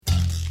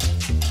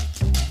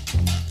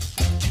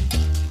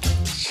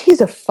she's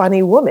a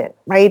funny woman,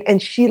 right?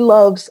 And she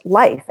loves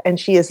life and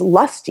she is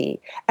lusty.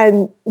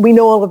 And we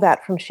know all of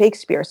that from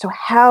Shakespeare. So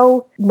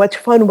how much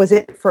fun was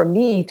it for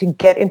me to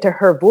get into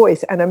her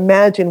voice and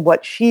imagine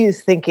what she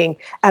is thinking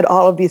at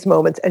all of these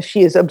moments as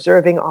she is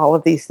observing all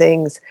of these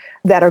things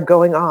that are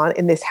going on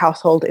in this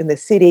household, in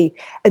this city.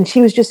 And she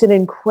was just an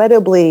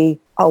incredibly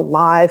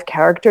alive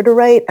character to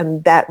write,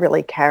 and that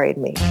really carried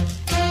me.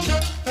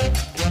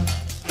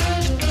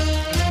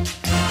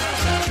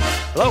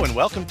 Hello and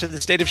welcome to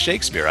The State of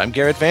Shakespeare. I'm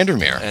Garrett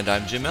Vandermeer. And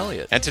I'm Jim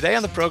Elliott. And today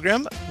on the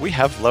program, we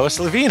have Lois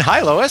Leveen.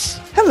 Hi, Lois.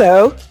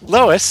 Hello.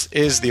 Lois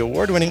is the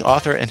award-winning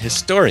author and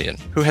historian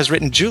who has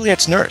written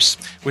Juliet's Nurse,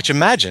 which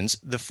imagines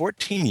the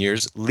 14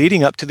 years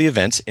leading up to the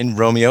events in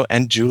Romeo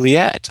and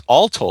Juliet,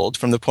 all told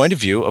from the point of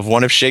view of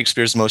one of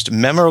Shakespeare's most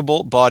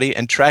memorable, bawdy,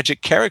 and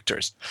tragic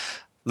characters.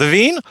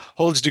 Leveen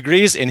holds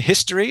degrees in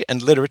history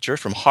and literature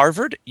from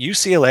Harvard,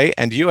 UCLA,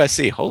 and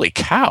USC. Holy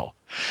cow.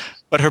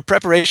 But her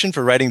preparation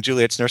for writing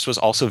Juliet's Nurse was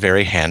also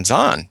very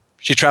hands-on.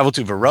 She traveled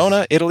to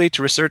Verona, Italy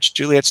to research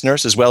Juliet's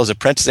Nurse, as well as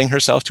apprenticing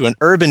herself to an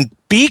urban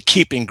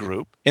beekeeping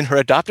group in her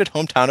adopted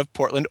hometown of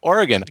Portland,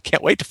 Oregon. I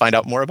can't wait to find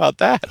out more about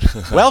that.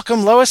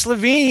 Welcome, Lois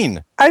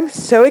Leveen. I'm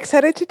so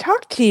excited to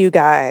talk to you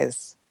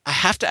guys. I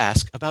have to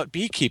ask about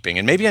beekeeping,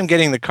 and maybe I'm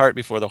getting the cart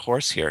before the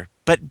horse here,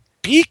 but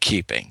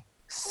beekeeping.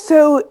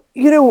 So,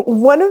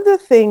 one of the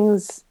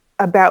things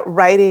about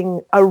writing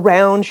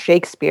around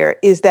Shakespeare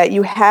is that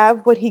you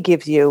have what he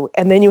gives you,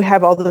 and then you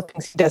have all the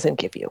things he doesn't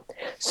give you.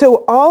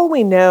 So all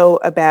we know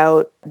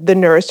about the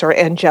nurse, or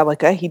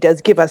Angelica, he does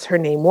give us her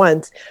name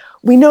once,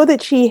 we know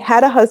that she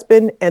had a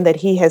husband and that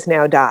he has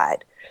now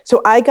died.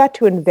 So I got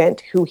to invent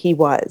who he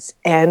was,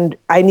 and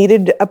I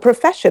needed a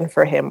profession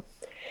for him.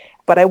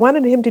 But I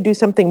wanted him to do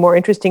something more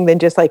interesting than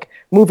just like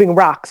moving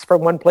rocks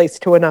from one place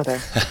to another.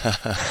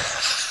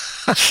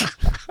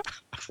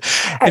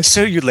 And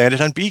so you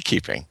landed on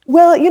beekeeping.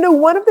 Well,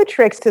 one of the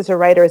tricks as a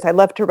writer is I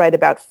love to write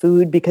about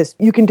food because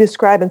you can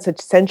describe in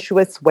such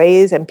sensuous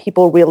ways and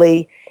people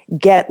really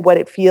get what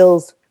it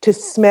feels to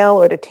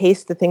smell or to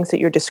taste the things that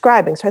you're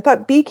describing. So I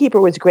thought beekeeper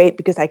was great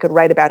because I could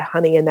write about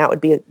honey and that would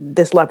be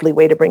this lovely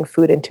way to bring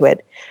food into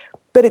it.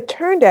 But it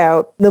turned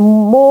out the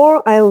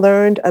more I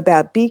learned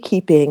about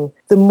beekeeping,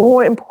 the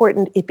more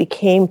important it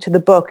became to the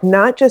book,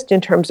 not just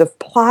in terms of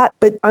plot,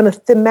 but on a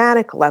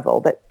thematic level,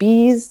 that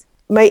bees.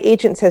 My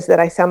agent says that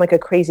I sound like a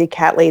crazy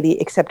cat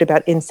lady, except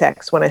about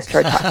insects when I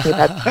start talking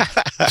about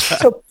them.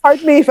 So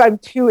pardon me if I'm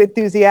too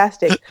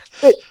enthusiastic.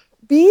 But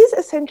bees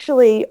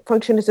essentially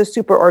function as a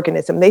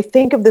superorganism. They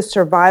think of the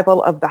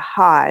survival of the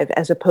hive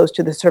as opposed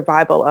to the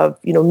survival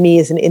of, me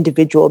as an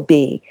individual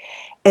bee.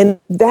 And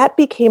that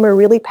became a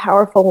really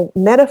powerful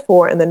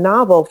metaphor in the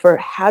novel for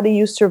how do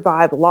you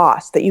survive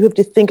loss, that you have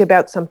to think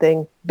about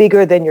something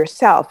bigger than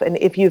yourself. And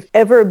if you've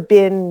ever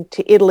been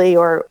to Italy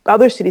or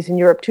other cities in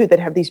Europe too that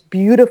have these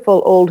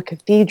beautiful old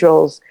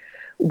cathedrals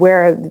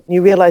where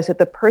you realize that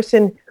the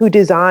person who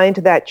designed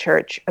that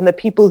church and the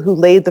people who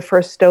laid the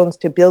first stones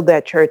to build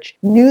that church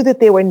knew that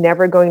they were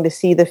never going to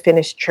see the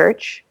finished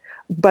church,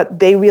 but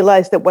they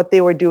realized that what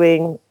they were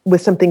doing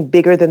was something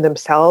bigger than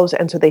themselves,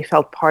 and so they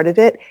felt part of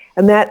it.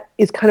 And that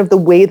is kind of the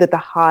way that the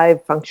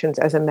hive functions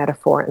as a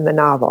metaphor in the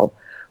novel.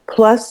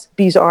 Plus,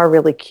 bees are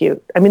really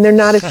cute. I mean, they're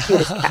not as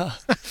cute as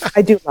cats.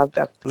 I do love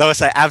them.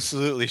 Lois, I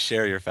absolutely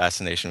share your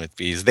fascination with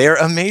bees. They are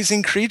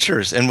amazing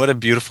creatures, and what a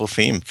beautiful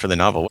theme for the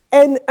novel.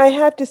 And I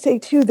have to say,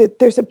 too, that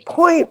there's a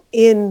point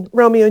in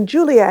Romeo and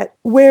Juliet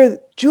where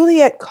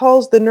Juliet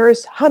calls the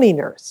nurse honey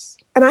nurse.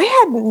 And I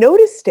hadn't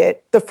noticed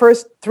it the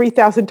first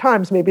 3,000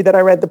 times maybe that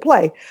I read the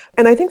play.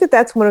 And I think that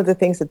that's one of the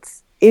things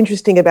that's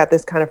interesting about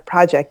this kind of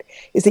project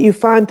is that you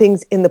find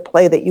things in the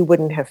play that you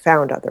wouldn't have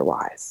found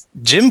otherwise.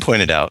 Jim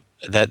pointed out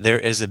that there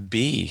is a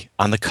bee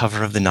on the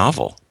cover of the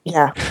novel.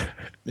 Yeah.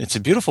 It's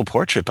a beautiful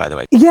portrait, by the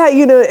way. Yeah,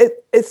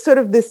 it's sort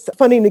of this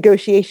funny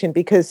negotiation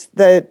because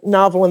the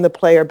novel and the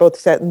play are both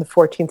set in the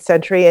 14th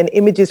century, and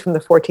images from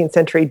the 14th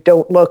century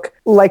don't look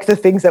like the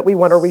things that we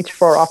want to reach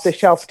for off the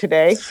shelf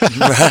today.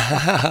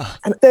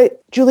 And the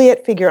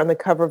Juliet figure on the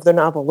cover of the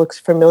novel looks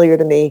familiar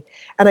to me,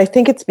 and I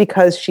think it's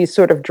because she's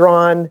sort of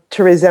drawn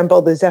to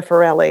resemble the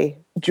Zeffirelli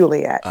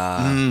Juliet.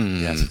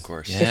 Yes, of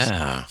course.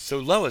 Yeah. So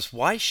Lois,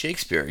 why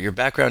Shakespeare? Your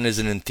background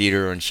isn't in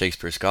theater and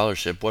Shakespeare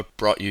scholarship. What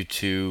brought you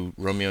to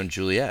Romeo and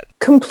Juliet?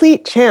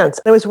 Complete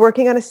chance. I was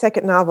working on a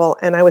second novel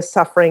and I was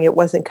suffering. It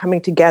wasn't coming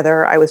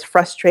together. I was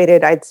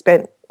frustrated. I'd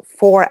spent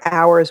 4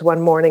 hours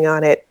one morning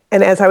on it.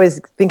 And as I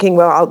was thinking,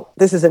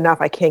 this is enough.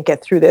 I can't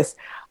get through this.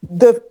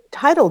 The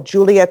title,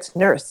 Juliet's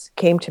Nurse,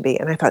 came to me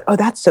and I thought, oh,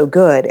 that's so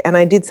good. And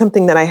I did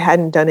something that I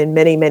hadn't done in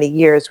many, many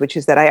years, which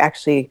is that I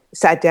actually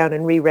sat down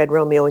and reread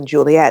Romeo and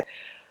Juliet.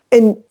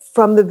 And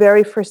from the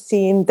very first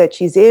scene that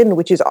she's in,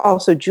 which is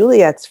also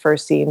Juliet's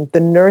first scene,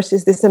 the nurse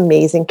is this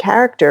amazing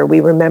character.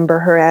 We remember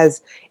her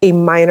as a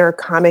minor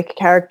comic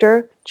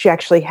character. She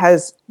actually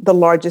has the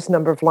largest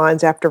number of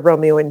lines after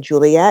Romeo and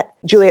Juliet.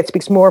 Juliet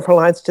speaks more of her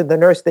lines to the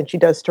nurse than she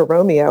does to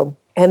Romeo.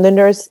 And the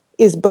nurse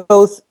is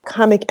both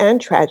comic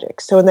and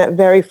tragic. So in that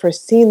very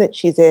first scene that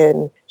she's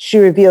in, she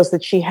reveals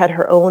that she had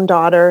her own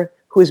daughter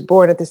who was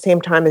born at the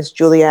same time as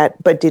Juliet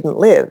but didn't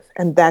live.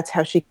 And that's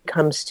how she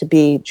comes to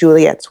be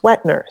Juliet's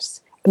wet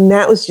nurse. And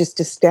that was just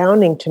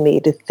astounding to me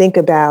to think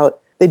about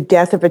the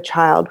death of a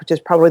child, which is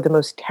probably the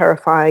most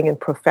terrifying and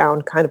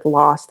profound kind of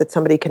loss that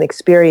somebody can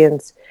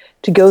experience,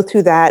 to go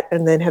through that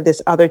and then have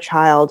this other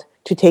child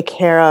to take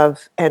care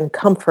of and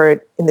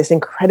comfort in this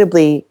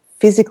incredibly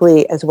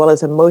physically as well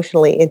as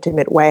emotionally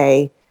intimate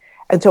way.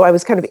 And so I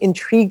was kind of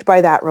intrigued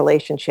by that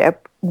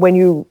relationship. When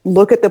you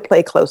look at the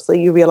play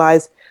closely, you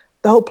realize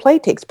the whole play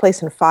takes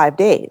place in 5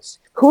 days.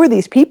 Who are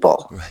these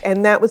people? Right.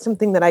 And that was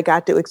something that I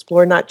got to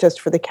explore, not just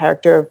for the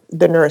character of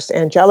the nurse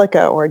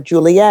Angelica or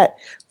Juliet,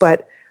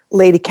 but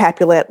Lady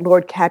Capulet,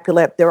 Lord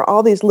Capulet. There are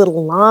all these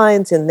little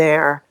lines in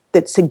there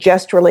that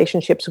suggest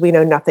relationships we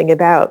know nothing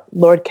about.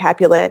 Lord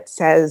Capulet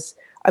says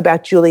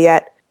about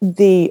Juliet,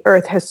 the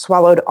earth has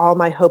swallowed all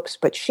my hopes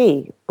but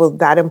she. Well,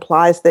 that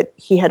implies that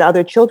he had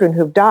other children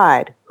who've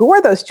died. Who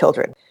are those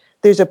children?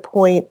 There's a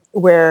point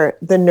where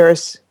the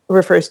nurse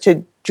refers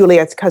to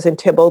Juliet's cousin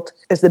Tybalt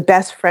as the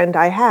best friend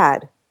I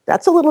had.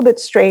 That's a little bit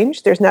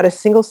strange. There's not a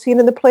single scene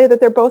in the play that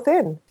they're both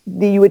in.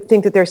 You would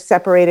think that they're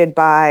separated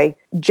by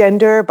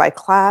gender, by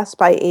class,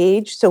 by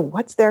age. So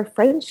what's their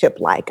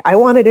friendship like? I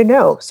wanted to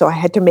know, so I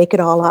had to make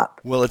it all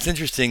up. Well, it's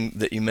interesting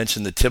that you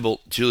mentioned the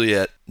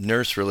Tybalt-Juliet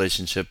nurse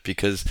relationship,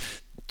 because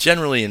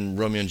generally in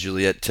Romeo and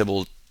Juliet,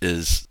 Tybalt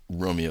is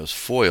Romeo's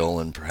foil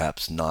and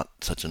perhaps not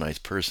such a nice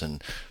person.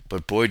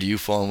 But boy, do you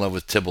fall in love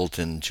with Tybalt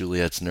and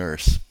Juliet's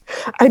nurse.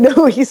 I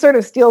know, he sort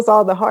of steals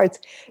all the hearts.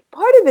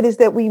 Part of it is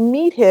that we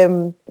meet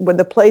him when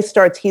the play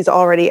starts, he's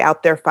already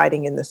out there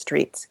fighting in the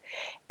streets.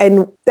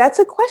 And that's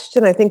a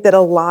question I think that a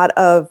lot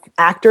of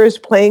actors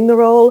playing the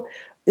role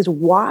is,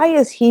 why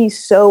is he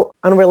so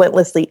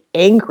unrelentlessly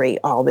angry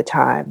all the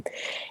time?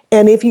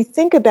 And if you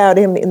think about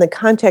him in the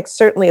context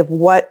certainly of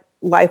what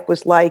life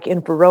was like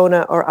in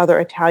Verona or other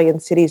Italian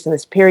cities in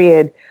this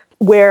period,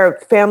 where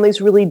families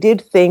really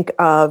did think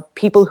of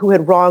people who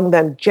had wronged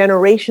them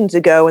generations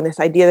ago, and this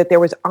idea that there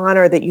was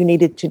honor that you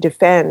needed to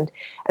defend.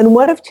 And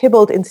what if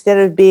Tybalt, instead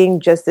of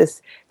being just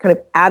this kind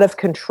of out of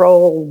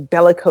control,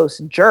 bellicose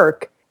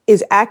jerk,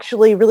 is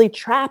actually really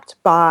trapped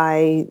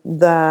by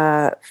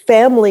the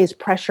family's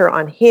pressure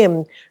on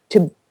him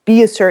to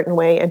be a certain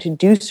way and to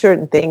do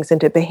certain things and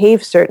to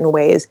behave certain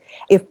ways?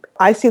 If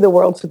I see the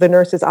world through the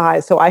nurse's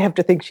eyes, so I have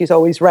to think she's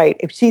always right.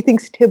 If she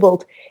thinks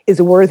Tybalt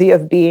is worthy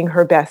of being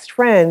her best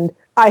friend,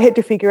 I had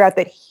to figure out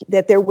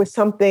that there was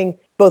something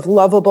both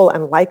lovable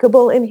and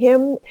likable in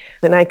him.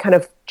 And I kind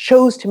of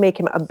chose to make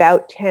him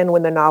about 10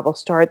 when the novel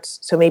starts,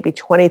 so maybe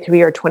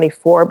 23 or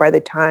 24 by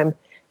the time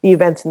the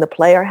events in the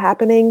play are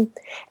happening.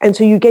 And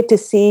so you get to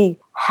see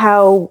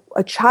how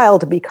a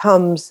child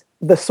becomes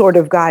the sort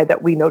of guy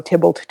that we know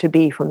Tybalt to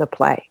be from the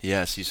play.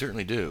 Yes, you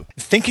certainly do.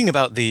 Thinking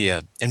about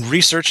and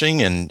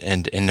researching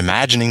and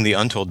imagining the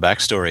untold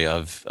backstory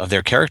of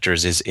their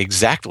characters is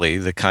exactly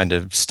the kind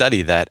of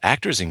study that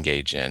actors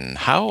engage in.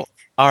 How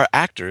are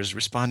actors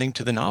responding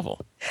to the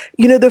novel?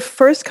 You know, the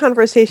first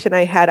conversation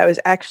I had, I was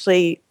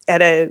actually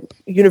at a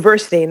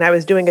university and I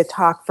was doing a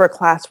talk for a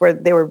class where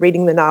they were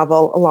reading the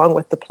novel along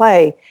with the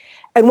play.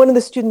 And one of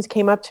the students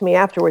came up to me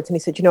afterwards and he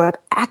said, you know, I've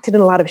acted in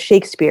a lot of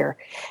Shakespeare.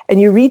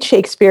 And you read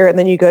Shakespeare and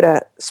then you go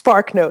to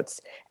Spark Notes,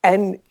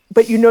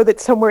 but you know that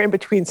somewhere in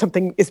between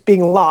something is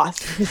being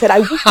lost. He said, I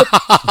wish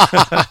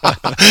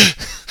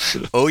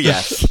Oh,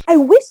 yes. I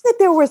wish that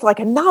there was like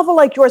a novel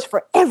like yours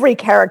for every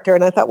character.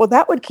 And I thought, well,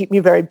 that would keep me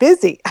very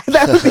busy.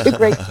 That would be a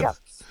great job.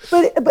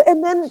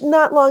 And then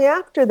not long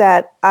after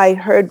that, I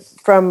heard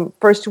from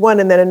first one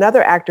and then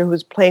another actor who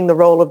was playing the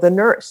role of the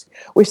nurse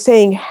was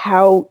saying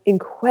how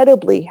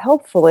incredibly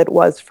helpful it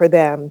was for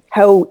them,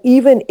 how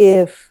even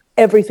if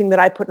everything that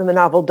I put in the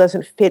novel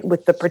doesn't fit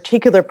with the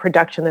particular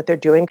production that they're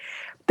doing,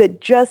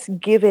 that just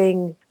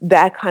giving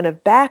that kind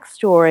of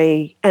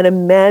backstory and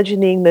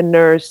imagining the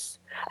nurse,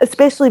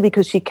 especially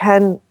because she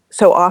can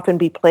so often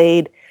be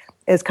played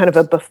as kind of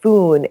a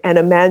buffoon, and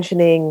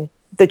imagining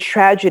the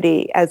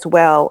tragedy as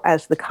well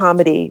as the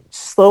comedy,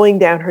 slowing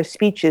down her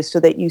speeches so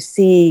that you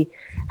see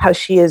how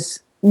she is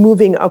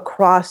moving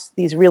across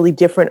these really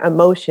different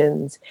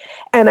emotions.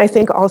 And I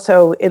think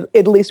also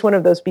at least one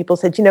of those people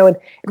said, you know, and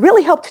it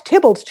really helped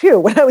Tybalt too.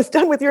 When I was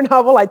done with your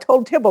novel, I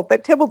told Tybalt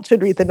that Tybalt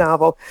should read the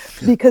novel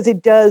because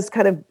it does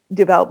kind of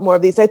develop more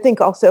of these. I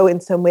think also in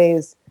some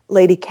ways,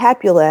 Lady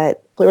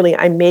Capulet, clearly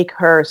I make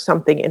her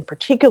something in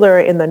particular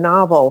in the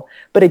novel,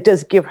 but it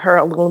does give her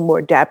a little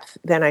more depth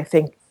than I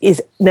think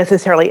is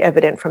necessarily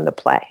evident from the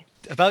play.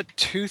 About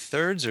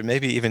 2/3 or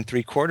maybe even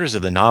 3/4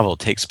 of the novel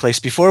takes place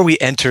before we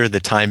enter the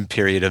time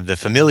period of the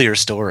familiar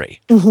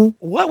story. Mm-hmm.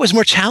 What was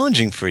more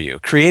challenging for you,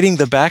 creating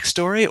the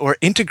backstory or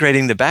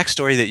integrating the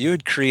backstory that you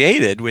had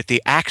created with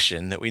the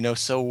action that we know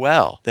so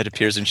well that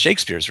appears in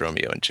Shakespeare's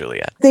Romeo and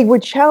Juliet? They were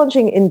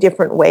challenging in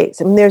different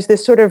ways. I mean, there's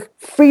this sort of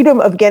freedom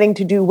of getting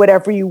to do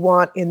whatever you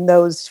want in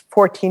those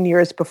 14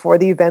 years before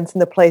the events in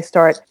the play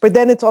start. But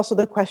then it's also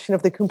the question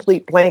of the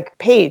complete blank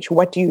page.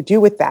 What do you do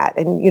with that?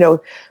 And, you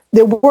know,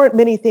 there weren't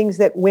many things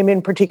that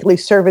women, particularly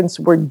servants,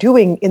 were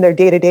doing in their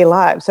day-to-day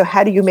lives. So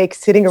how do you make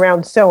sitting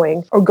around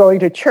sewing or going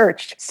to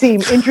church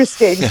seem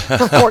interesting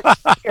for 14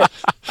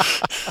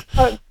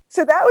 years?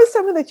 So that was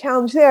some of the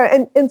challenge there.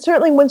 And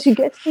certainly once you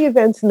get to the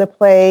events in the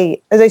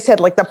play, as I said,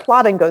 like the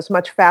plotting goes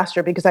much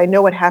faster because I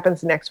know what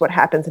happens next,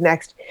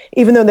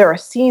 even though there are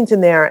scenes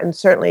in there and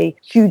certainly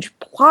huge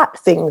plot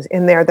things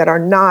in there that are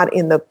not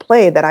in the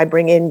play that I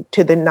bring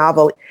into the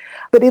novel.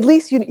 But at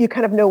least you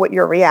kind of know what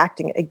you're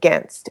reacting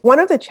against. One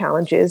of the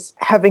challenges,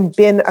 having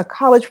been a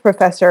college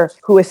professor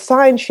who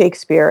assigned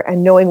Shakespeare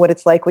and knowing what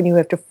it's like when you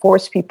have to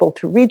force people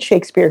to read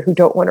Shakespeare who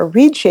don't want to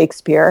read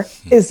Shakespeare,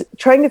 is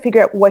trying to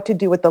figure out what to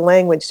do with the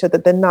language so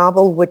that the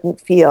novel wouldn't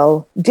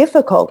feel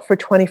difficult for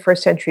 21st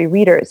century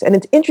readers. And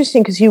it's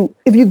interesting because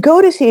if you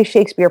go to see a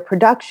Shakespeare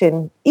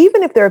production,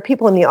 even if there are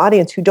people in the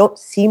audience who don't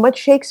see much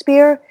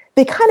Shakespeare,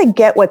 they kind of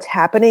get what's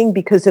happening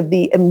because of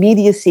the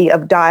immediacy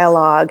of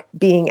dialogue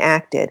being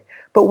acted.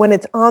 But when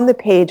it's on the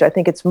page, I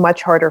think it's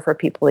much harder for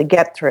people to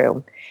get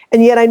through.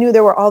 And yet I knew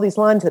there were all these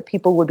lines that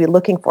people would be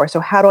looking for. So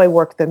how do I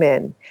work them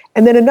in?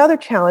 And then another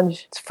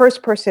challenge is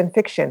first-person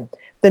fiction.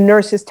 The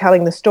nurse is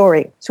telling the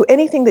story. So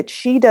anything that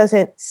she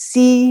doesn't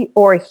see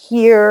or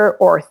hear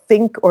or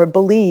think or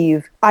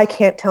believe, I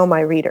can't tell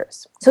my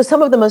readers. So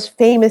some of the most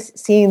famous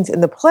scenes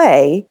in the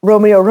play,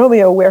 Romeo,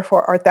 Romeo,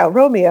 wherefore art thou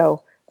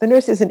Romeo? The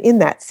nurse isn't in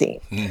that scene.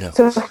 No.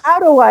 So how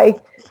do I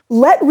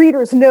let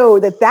readers know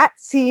that that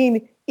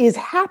scene is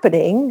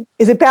happening,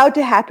 is about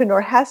to happen,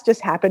 or has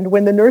just happened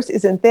when the nurse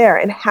isn't there?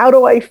 And how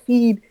do I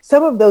feed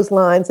some of those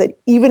lines that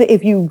even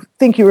if you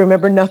think you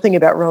remember nothing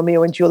about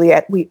Romeo and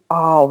Juliet, we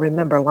all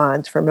remember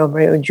lines from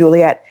Romeo and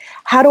Juliet.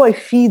 How do I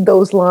feed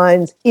those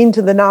lines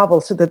into the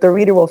novel so that the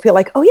reader will feel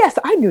like, oh yes,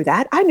 I knew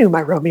that. I knew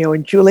my Romeo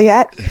and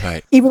Juliet,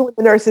 Right. even when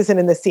the nurse isn't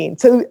in the scene.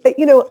 So,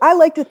 I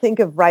like to think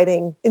of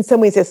writing in some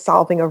ways as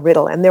solving a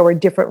riddle, and there were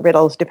different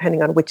riddles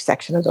depending on which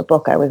section of the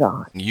book I was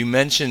on. You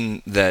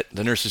mentioned that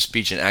the nurse's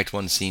speech in Act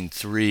 1, Scene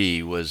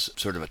 3 was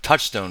sort of a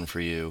touchstone for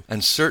you.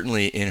 And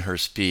certainly in her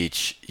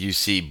speech, you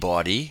see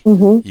bawdy,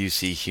 you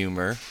see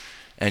humor,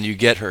 and you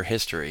get her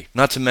history.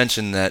 Not to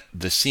mention that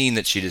the scene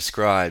that she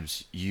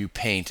describes, you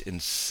paint in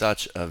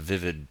such a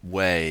vivid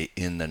way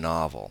in the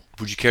novel.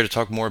 Would you care to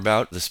talk more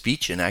about the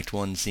speech in Act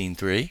 1, Scene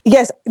 3?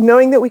 Yes,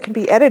 knowing that we can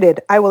be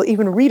edited, I will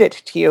even read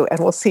it to you, and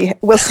we'll see.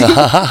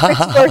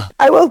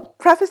 I will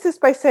preface this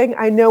by saying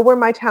I know where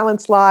my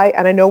talents lie,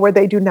 and I know where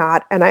they do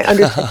not, and I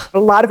understand a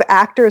lot of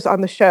actors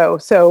on the show,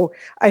 so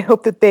I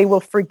hope that they will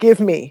forgive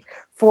me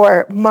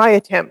for my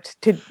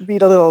attempt to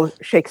read a little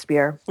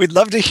Shakespeare. We'd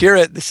love to hear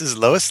it. This is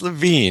Lois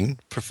Leveen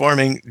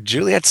performing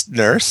Juliet's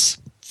nurse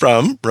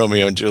from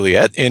Romeo and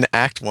Juliet in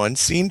Act 1,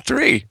 Scene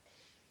 3.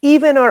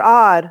 Even or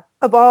odd,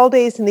 of all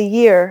days in the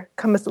year,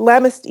 cometh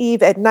Lammas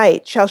Eve at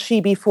night, shall she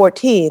be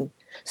 14.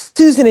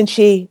 Susan and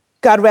she,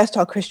 God rest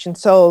all Christian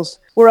souls,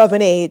 were of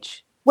an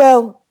age.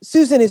 Well,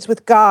 Susan is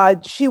with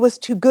God, she was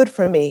too good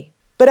for me.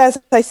 But as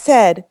I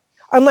said,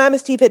 on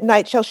Lammas Eve at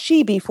night shall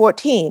she be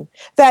 14.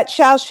 That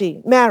shall she,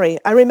 marry,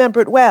 I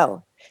remember it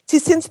well.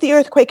 'Tis since the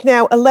earthquake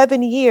now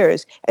 11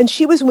 years, and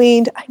she was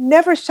weaned, I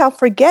never shall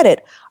forget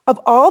it, of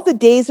all the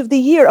days of the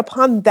year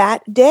upon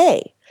that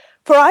day.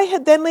 For I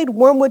had then laid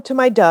wormwood to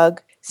my dug,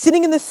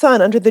 sitting in the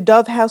sun under the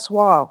dove house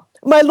wall.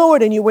 My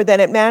lord and you were then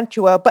at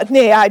Mantua, but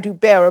nay, I do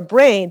bear a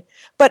brain.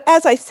 But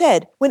as I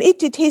said, when it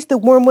did taste the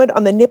wormwood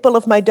on the nipple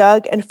of my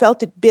dug, and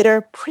felt it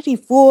bitter, pretty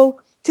fool,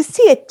 to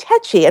see it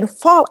tetchy and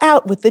fall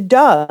out with the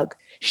dug.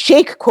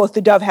 Shake, quoth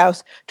the dove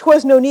house,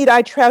 'twas no need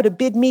I trow to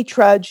bid me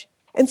trudge.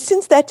 And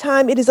since that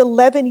time it is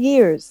 11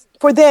 years.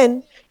 For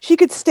then she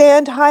could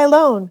stand high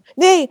alone.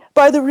 Nay,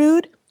 by the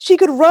rood, she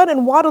could run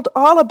and waddled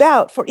all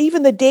about, for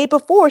even the day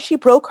before she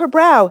broke her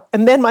brow.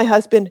 And then my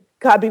husband,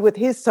 God be with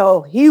his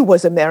soul, he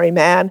was a merry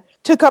man,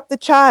 took up the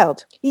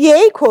child.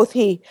 Yea, quoth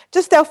he,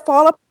 dost thou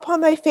fall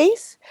upon thy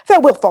face? Thou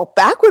wilt fall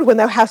backward when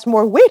thou hast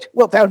more wit,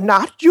 wilt thou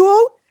not,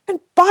 Jewel? And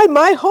by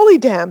my holy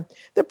dam,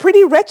 the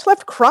pretty wretch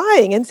left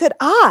crying, and said,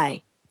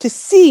 I, to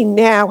see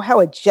now how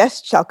a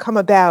jest shall come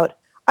about.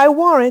 I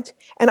warrant,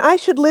 and I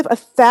should live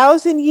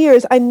 1,000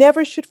 years, I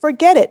never should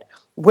forget it.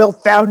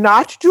 Wilt thou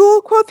not,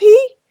 Jewel, quoth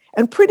he?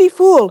 And pretty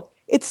fool,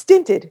 it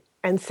stinted,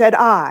 and said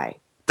I.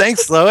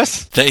 Thanks,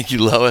 Lois. Thank you,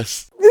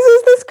 Lois. This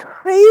is this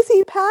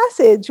crazy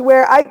passage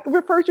where I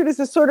refer to it as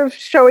a sort of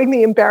showing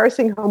the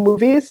embarrassing home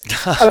movies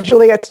of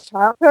Juliet's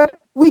childhood.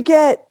 We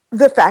get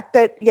the fact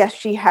that, yes,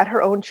 she had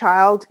her own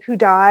child who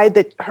died,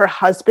 that her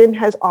husband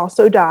has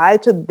also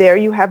died. So there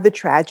you have the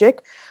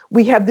tragic.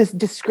 We have this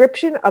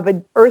description of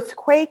an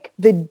earthquake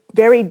the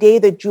very day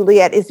that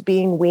Juliet is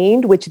being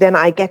weaned, which then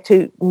I get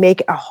to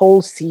make a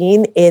whole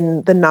scene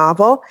in the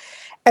novel.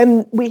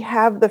 And we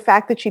have the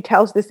fact that she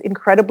tells this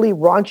incredibly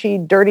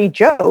raunchy, dirty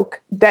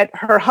joke that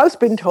her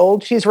husband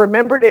told. She's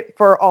remembered it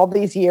for all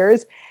these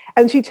years.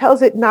 And she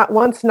tells it not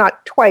once,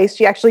 not twice.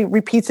 She actually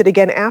repeats it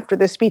again after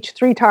the speech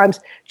 3 times,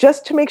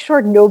 just to make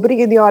sure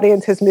nobody in the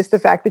audience has missed the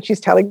fact that she's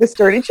telling this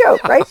dirty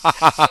joke, right?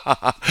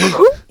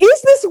 Who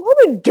is this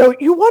woman?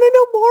 Don't you want to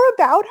know more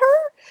about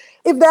her?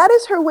 If that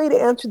is her way to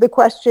answer the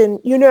question,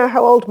 you know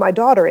how old my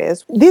daughter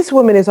is, this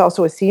woman is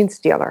also a scene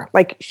stealer.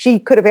 Like, she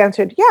could have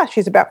answered, yeah,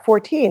 she's about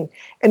 14.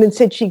 And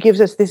instead she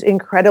gives us this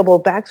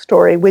incredible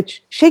backstory,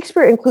 which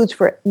Shakespeare includes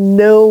for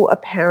no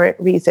apparent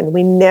reason.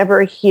 We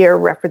never hear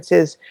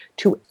references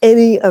to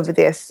any of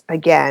this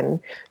again.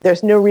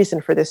 There's no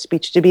reason for this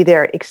speech to be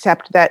there,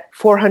 except that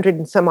 400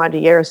 and some odd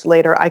years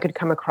later, I could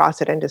come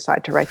across it and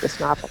decide to write this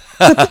novel.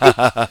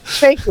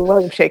 Thank you,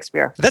 William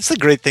Shakespeare. That's the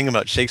great thing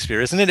about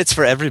Shakespeare, isn't it? It's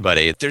for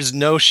everybody. There's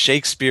no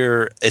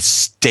Shakespeare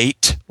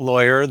estate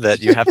lawyer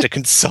that you have to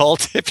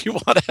consult if you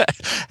want to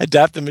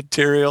adapt the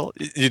material.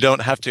 You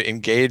don't have to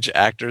engage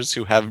actors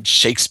who have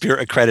Shakespeare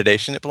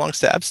accreditation. It belongs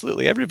to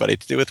absolutely everybody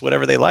to do with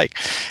whatever they like.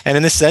 And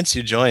in this sense,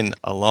 you join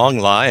a long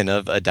line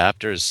of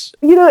adapters.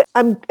 You know,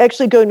 I'm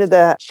actually going to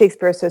the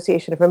Shakespeare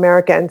Association of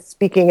America and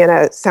speaking in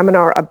a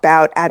seminar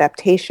about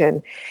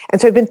adaptation. And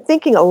so I've been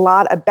thinking a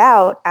lot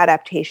about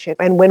adaptation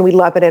and when we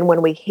love it and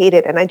when we hate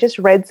it. And I just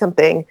read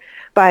something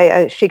by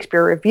a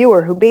Shakespeare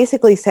reviewer who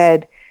basically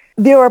said,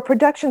 there are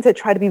productions that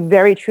try to be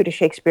very true to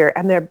Shakespeare,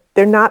 and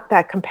they're not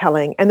that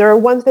compelling. And there are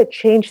ones that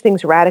change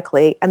things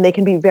radically, and they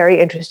can be very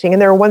interesting.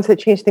 And there are ones that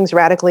change things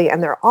radically,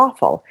 and they're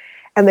awful.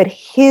 And that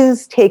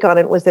his take on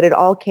it was that it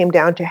all came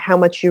down to how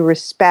much you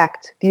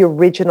respect the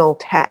original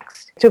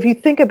text. So if you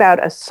think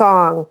about a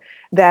song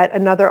that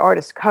another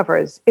artist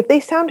covers, if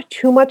they sound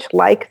too much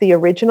like the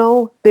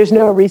original, there's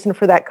no reason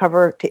for that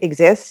cover to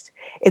exist.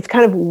 It's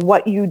kind of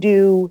what you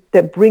do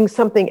that brings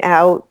something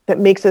out that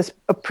makes us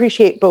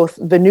appreciate both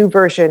the new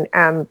version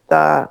and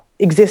the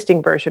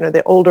existing version or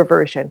the older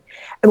version.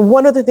 And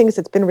one of the things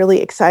that's been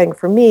really exciting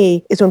for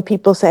me is when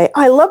people say,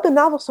 oh, I love the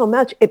novel so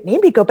much, it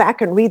made me go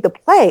back and read the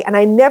play. And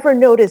I never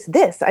noticed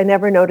this. I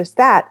never noticed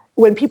that.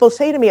 When people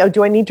say to me, oh,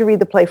 do I need to read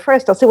the play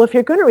first? I'll say, well, if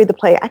you're going to read the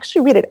play,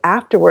 actually read it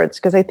afterwards,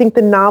 because I think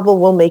the novel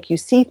will make you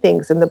see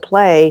things in the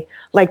play,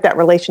 like that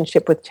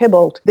relationship with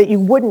Tybalt, that you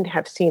wouldn't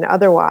have seen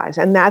otherwise.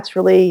 And that's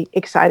really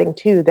exciting,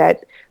 too,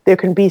 that there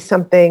can be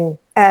something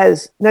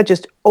as not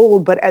just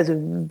old, but as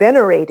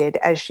venerated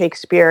as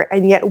Shakespeare,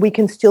 and yet we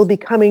can still be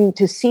coming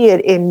to see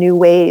it in new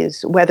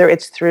ways, whether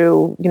it's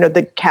through,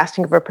 the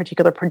casting of a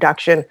particular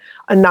production,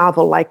 a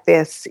novel like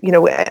this,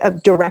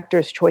 of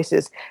director's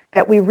choices,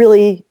 that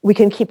we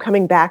can keep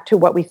coming back to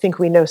what we think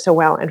we know so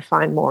well and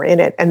find more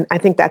in it. And I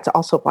think that's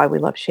also why we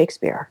love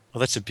Shakespeare. Well,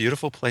 that's a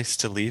beautiful place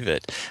to leave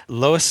it.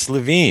 Lois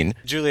Leveen,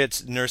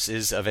 Juliet's Nurse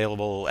is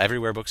available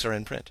everywhere books are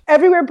in print.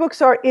 Everywhere books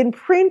are in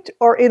print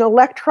or in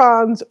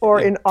electrons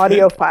or in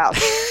audio files.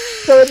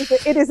 So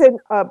it is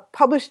a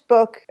published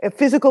book, a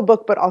physical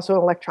book, but also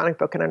an electronic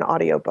book and an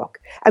audio book.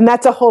 And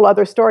that's a whole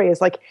other story, is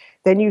like,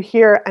 then you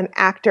hear an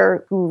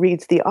actor who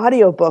reads the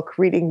audiobook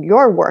reading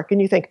your work,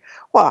 and you think,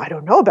 well, I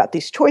don't know about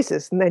these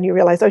choices. And then you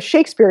realize, oh,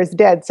 Shakespeare is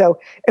dead. So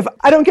if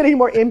I don't get any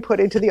more input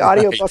into the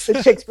audiobook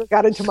than Shakespeare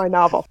got into my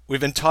novel. We've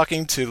been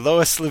talking to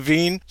Lois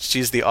Leveen.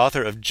 She's the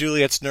author of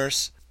Juliet's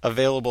Nurse,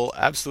 available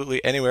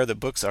absolutely anywhere that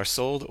books are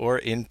sold or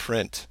in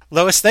print.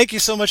 Lois, thank you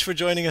so much for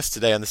joining us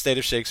today on The State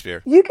of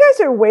Shakespeare. You guys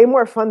are way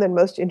more fun than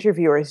most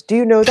interviewers. Do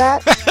you know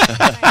that?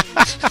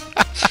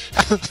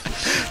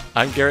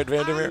 I'm Garrett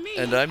Vandermeer.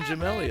 And I'm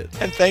Jim Elliott.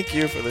 And thank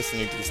you for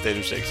listening to The State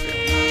of Shakespeare.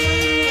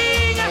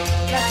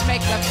 Let's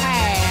make the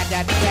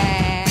pad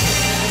dance.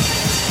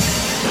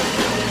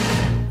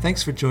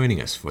 Thanks for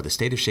joining us for the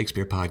State of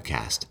Shakespeare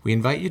podcast. We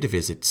invite you to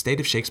visit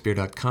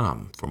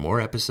stateofshakespeare.com for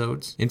more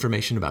episodes,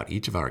 information about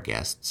each of our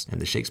guests, and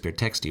the Shakespeare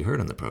text you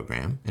heard on the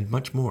program, and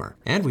much more.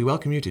 And we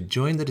welcome you to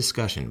join the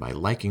discussion by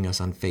liking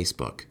us on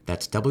Facebook.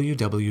 That's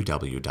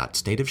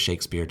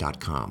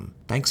www.stateofshakespeare.com.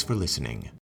 Thanks for listening.